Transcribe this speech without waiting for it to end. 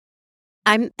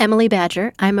I'm Emily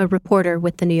Badger. I'm a reporter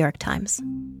with the New York Times.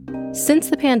 Since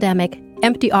the pandemic,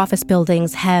 empty office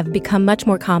buildings have become much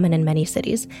more common in many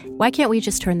cities. Why can't we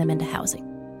just turn them into housing?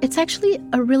 It's actually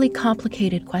a really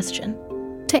complicated question.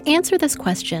 To answer this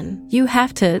question, you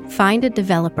have to find a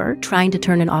developer trying to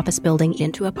turn an office building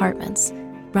into apartments,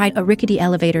 ride a rickety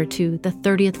elevator to the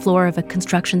 30th floor of a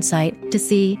construction site to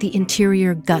see the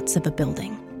interior guts of a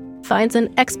building. Finds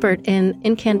an expert in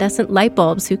incandescent light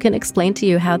bulbs who can explain to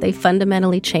you how they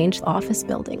fundamentally change office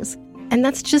buildings. And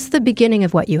that's just the beginning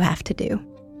of what you have to do.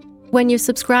 When you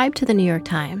subscribe to the New York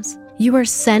Times, you are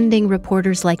sending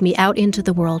reporters like me out into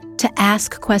the world to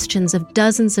ask questions of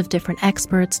dozens of different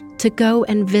experts, to go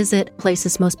and visit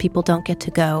places most people don't get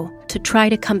to go, to try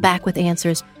to come back with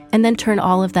answers, and then turn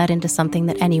all of that into something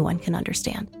that anyone can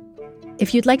understand.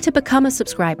 If you'd like to become a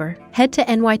subscriber, head to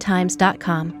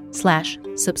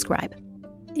nytimes.com/subscribe.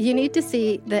 You need to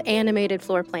see the animated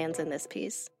floor plans in this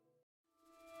piece.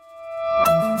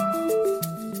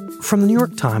 From the New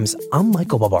York Times, I'm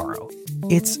Michael Barbaro.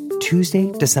 It's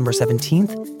Tuesday, December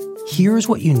 17th. Here's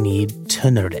what you need to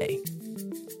know today.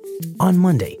 On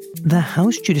Monday, the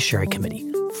House Judiciary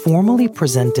Committee formally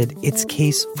presented its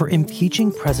case for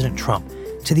impeaching President Trump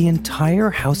to the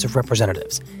entire House of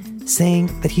Representatives,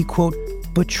 saying that he, quote,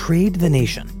 betrayed the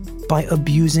nation by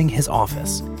abusing his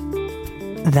office.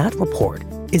 That report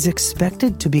is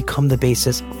expected to become the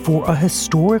basis for a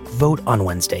historic vote on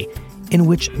Wednesday in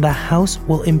which the House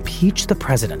will impeach the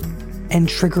president and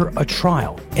trigger a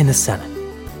trial in the Senate.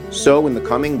 So in the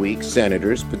coming weeks,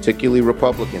 senators, particularly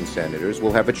Republican senators,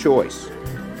 will have a choice.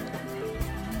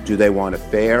 Do they want a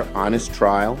fair, honest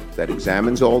trial that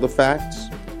examines all the facts?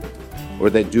 Or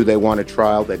do they want a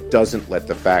trial that doesn't let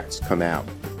the facts come out?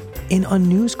 In a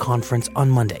news conference on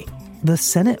Monday, the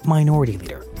Senate Minority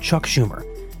Leader, Chuck Schumer,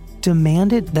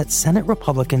 demanded that Senate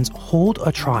Republicans hold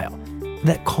a trial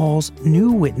that calls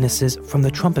new witnesses from the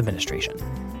Trump administration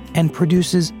and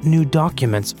produces new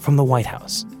documents from the White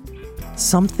House,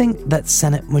 something that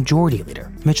Senate Majority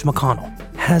Leader Mitch McConnell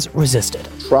has resisted.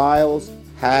 Trials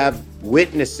have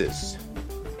witnesses.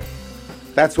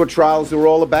 That's what trials are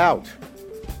all about.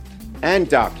 And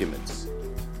documents.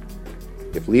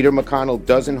 If Leader McConnell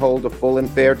doesn't hold a full and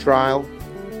fair trial,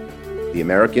 the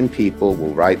American people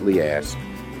will rightly ask,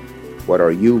 what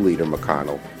are you, Leader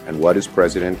McConnell, and what is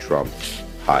President Trump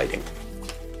hiding?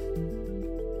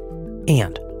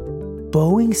 And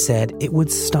Boeing said it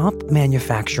would stop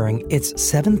manufacturing its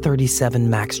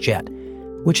 737 MAX jet,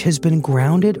 which has been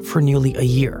grounded for nearly a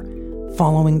year,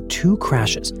 following 2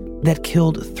 crashes that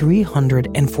killed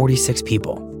 346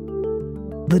 people.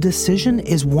 The decision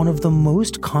is one of the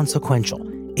most consequential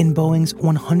in Boeing's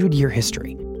 100-year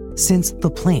history, since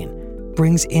the plane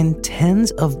brings in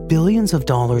tens of billions of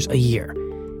dollars a year,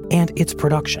 and its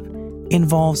production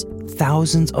involves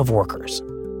thousands of workers.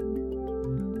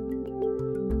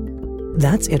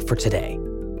 That's it for today.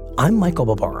 I'm Michael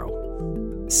Barbaro.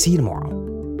 See you tomorrow.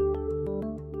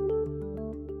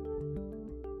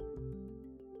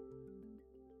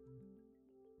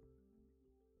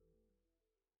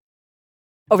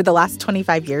 Over the last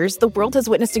 25 years, the world has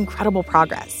witnessed incredible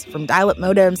progress, from dial-up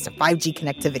modems to 5G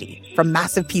connectivity, from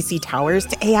massive PC towers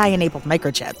to AI-enabled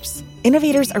microchips.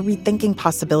 Innovators are rethinking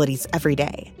possibilities every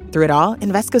day. Through it all,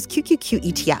 Invesco's QQQ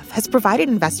ETF has provided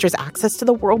investors access to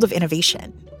the world of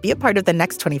innovation. Be a part of the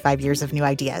next 25 years of new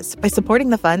ideas by supporting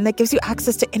the fund that gives you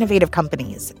access to innovative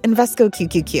companies. Invesco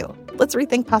QQQ. Let's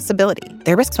rethink possibility.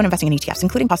 There are risks when investing in ETFs,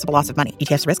 including possible loss of money.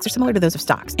 ETFs risks are similar to those of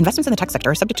stocks. Investments in the tech sector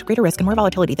are subject to greater risk and more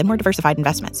volatility than more diversified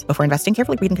investments. Before investing,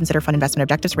 carefully read and consider fund investment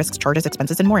objectives, risks, charges,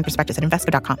 expenses, and more in prospectus at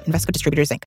Invesco.com. Invesco Distributors, Inc.